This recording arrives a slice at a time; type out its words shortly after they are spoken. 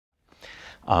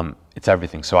It's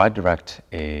everything. So I direct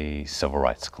a civil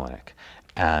rights clinic.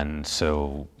 And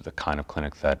so the kind of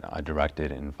clinic that I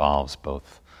directed involves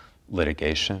both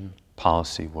litigation,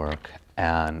 policy work,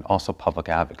 and also public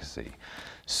advocacy.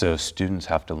 So students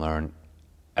have to learn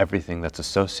everything that's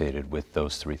associated with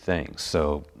those three things.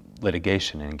 So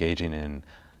litigation, engaging in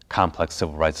complex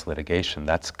civil rights litigation,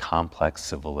 that's complex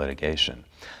civil litigation.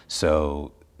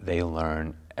 So they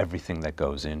learn everything that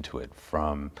goes into it,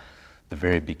 from the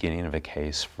very beginning of a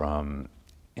case, from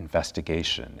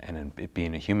investigation, and it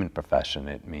being a human profession,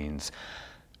 it means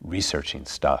researching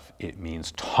stuff, it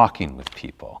means talking with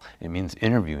people, it means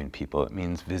interviewing people, it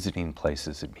means visiting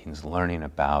places, it means learning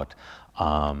about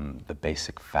the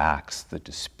basic facts, the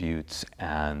disputes,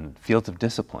 and fields of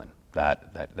discipline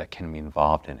that can be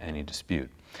involved in any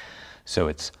dispute. So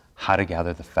it's how to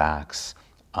gather the facts,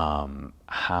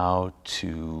 how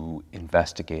to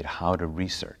investigate, how to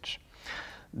research.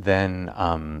 Then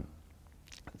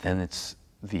it's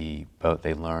they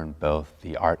learn both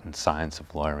the art and science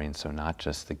of lawyering, so not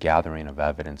just the gathering of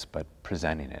evidence, but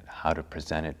presenting it, how to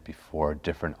present it before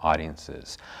different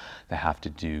audiences. They have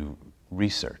to do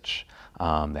research.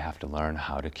 They have to learn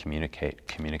how to communicate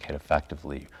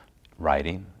effectively,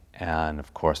 writing, and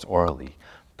of course orally,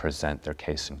 present their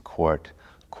case in court,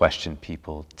 question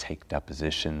people, take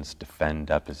depositions, defend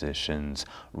depositions,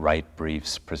 write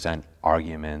briefs, present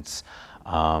arguments,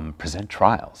 present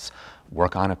trials,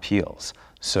 work on appeals.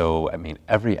 So, I mean,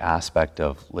 every aspect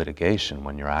of litigation,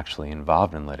 when you're actually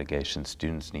involved in litigation,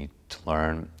 students need to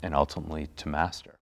learn and ultimately to master.